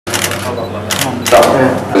Tamam.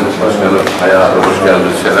 Başkanım, hayata hoş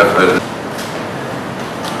geldiniz, şeref verdiniz.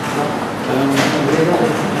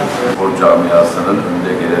 Spor camiasının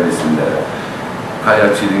önde gelen isimleri.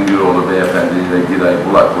 Kaya Çilingiroğlu beyefendi ile Giray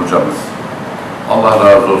Bulak hocamız. Allah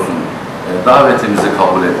razı olsun. Davetimizi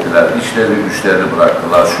kabul ettiler. İşlerini güçlerini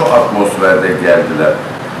bıraktılar. Şu atmosferde geldiler.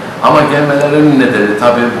 Ama gelmelerinin nedeni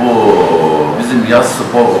tabii bu bizim yaz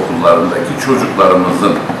spor okullarındaki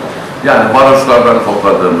çocuklarımızın, yani varoşlardan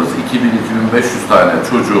topladığımız 2000-2500 tane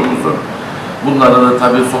çocuğumuzun, bunları da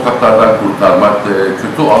tabii sokaklardan kurtarmak,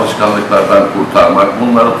 kötü alışkanlıklardan kurtarmak,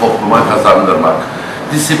 bunları topluma kazandırmak,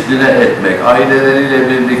 disipline etmek, aileleriyle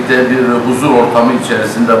birlikte bir huzur ortamı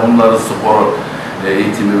içerisinde bunları spor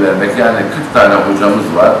eğitimi vermek. Yani 40 tane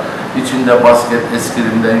hocamız var. İçinde basket,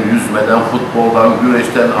 eskrimden, yüzmeden, futboldan,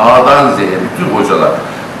 güreşten, A'dan Z'ye bütün hocalar,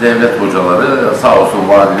 devlet hocaları, sağ olsun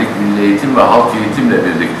valilik, milli eğitim ve halk eğitimle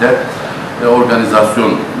birlikte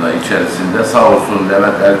organizasyonla içerisinde sağ olsun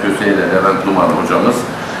Levent Erköse ile Levent Duman hocamız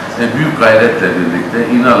büyük gayretle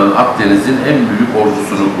birlikte inanın Akdeniz'in en büyük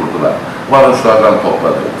ordusunu kurdular. Varoşlardan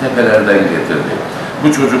topladı, tepelerden getirdi.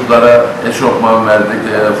 Bu çocuklara eşofman verdik,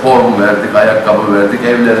 form verdik, ayakkabı verdik,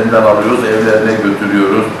 evlerinden alıyoruz, evlerine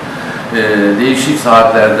götürüyoruz. Değişik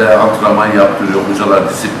saatlerde antrenman yaptırıyor hocalar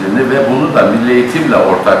disiplini ve bunu da milli eğitimle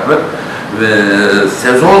ortaklık ve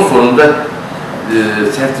sezon sonunda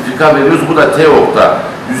sertifika veriyoruz. Bu da TEOK'ta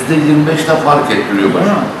 %25'te fark ettiriyor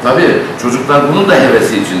başım. Tabii çocuklar bunun da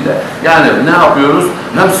hevesi içinde. Yani ne yapıyoruz?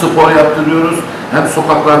 Hem spor yaptırıyoruz, hem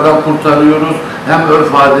sokaklardan kurtarıyoruz, hem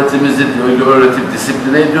örf adetimizi öğretip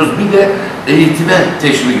disipline ediyoruz. Bir de eğitime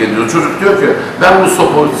teşvik ediyoruz. Çocuk diyor ki ben bu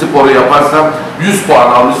sporu yaparsam 100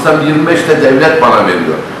 puan almışsam 25'te devlet bana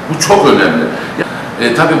veriyor. Bu çok önemli.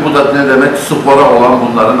 Tabii bu da ne demek? Spora olan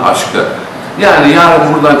bunların aşkı. Yani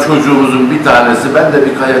yarın buradan çocuğumuzun bir tanesi, ben de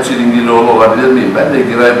bir Kaya Çilingiroğlu olabilir miyim, ben de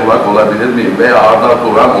Giray Bulak olabilir miyim veya Arda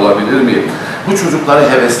Turan olabilir miyim? Bu çocukları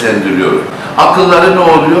heveslendiriyor. Akılları ne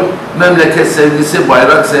oluyor? Memleket sevgisi,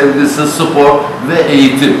 bayrak sevgisi, spor ve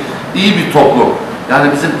eğitim. İyi bir toplum.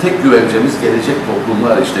 Yani bizim tek güvencemiz gelecek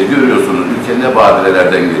toplumlar işte. Görüyorsunuz ülke ne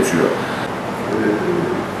badirelerden geçiyor.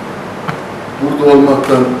 Burada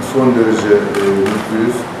olmaktan son derece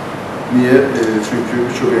mutluyuz. Niye? Çünkü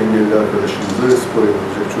birçok engelli arkadaşımıza ve spor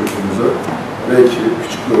yapacak çocuğumuza belki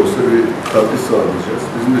küçük de olsa bir katkı sağlayacağız.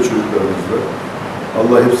 Bizim de çocuklarımız var.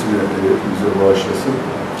 Allah hepsini hepimize bağışlasın.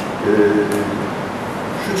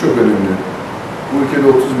 Şu çok önemli. Bu ülkede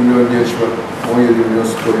 30 milyon genç var. 17 milyon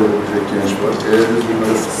spor yapabilecek genç var. Eğer biz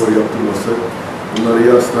bunlara spor yaptırmasak, bunları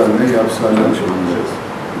ya hastaneye ya hapishaneden çıkarmayacağız.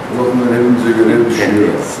 Bu bakımdan hepimize görev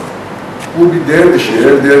düşüyor. Bu bir dert işi.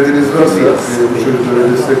 Eğer derdiniz varsa bu çocuklara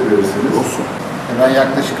destek verirsiniz. Olsun. Ben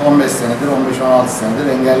yaklaşık 15 senedir, 15-16 senedir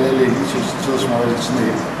engellilerle ilgili çeşitli çalışmalar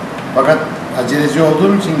içindeyim. Fakat aceleci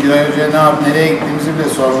olduğum için Giray Hoca'ya nereye gittiğimizi bile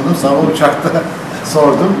sormadım. Sabah uçakta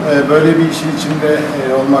sordum. Böyle bir işin içinde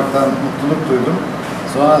olmaktan mutluluk duydum.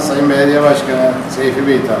 Sonra Sayın Belediye Başkanı Seyfi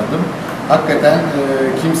Bey'i tanıdım. Hakikaten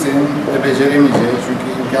kimsenin de beceremeyeceği, çünkü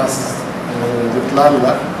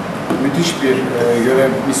imkansızlıklarla müthiş bir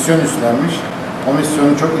görev, misyon üstlenmiş. O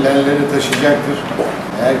misyonu çok ilerlere taşıyacaktır.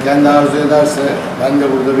 Eğer kendi arzu ederse ben de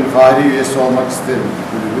burada bir fahri üyesi olmak isterim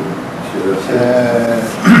kulübün.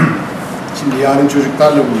 Şimdi yarın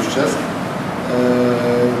çocuklarla buluşacağız.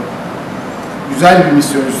 Güzel bir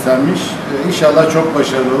misyon üstlenmiş. İnşallah çok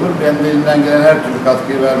başarılı olur. Ben de elimden gelen her türlü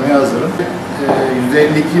katkıyı vermeye hazırım.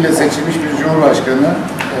 %52 ile seçilmiş bir cumhurbaşkanı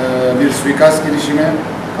bir suikast girişimi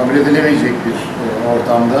kabul edilemeyecek bir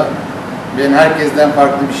ortamda. Ben herkesten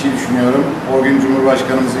farklı bir şey düşünüyorum. O gün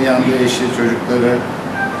Cumhurbaşkanımızın yanında eşi, çocukları,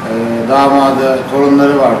 damadı,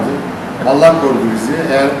 torunları vardı. Allah korudu bizi.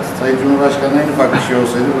 Eğer Sayın Cumhurbaşkanı'na en ufak bir şey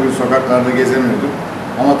olsaydı bugün sokaklarda gezemiyorduk.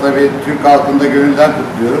 Ama tabii Türk halkında gönülden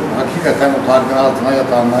kutluyorum. Hakikaten o tankın altına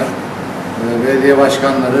yatanlar, belediye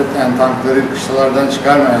başkanları, yani tankları kışlalardan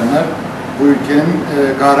çıkarmayanlar bu ülkenin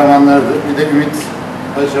kahramanlarıdır. Bir de Ümit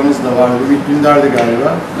Paşa'mız da vardı. Ümit Dündar'dı galiba.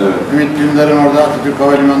 Evet. Ümit Dündar'ın orada Atatürk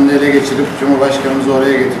Havalimanı'nı ele geçirip Cumhurbaşkanımızı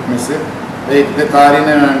oraya getirmesi belki de tarihin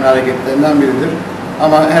en önemli hareketlerinden biridir.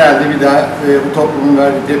 Ama herhalde bir daha bu toplumun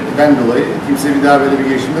verdiği tepkiden dolayı kimse bir daha böyle bir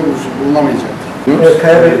girişimde bulunamayacaktır.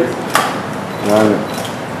 Kaya Bey. Yani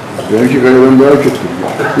benimki Kaya'dan daha kötü.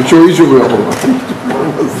 Birçoğu hiç bu yapamaz.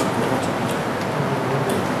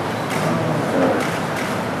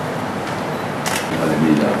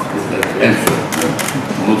 En son.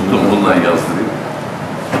 Unuttum, bundan yazdırayım.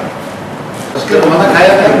 Başkanım bana Kaya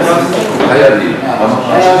Bey. Kaya değil.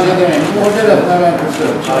 Kaya Hoca demeyin. Bu hoca da ben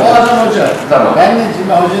kızıyorum. O adam hoca. Tamam. Ben de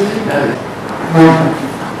şimdi hoca değilim. Evet.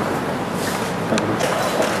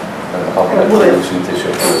 Halkın için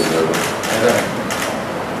teşekkür ediyorum. Evet.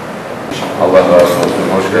 Allah razı olsun.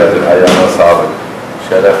 Hoş geldin. Ayağına sağlık.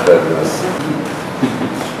 Şeref verdin.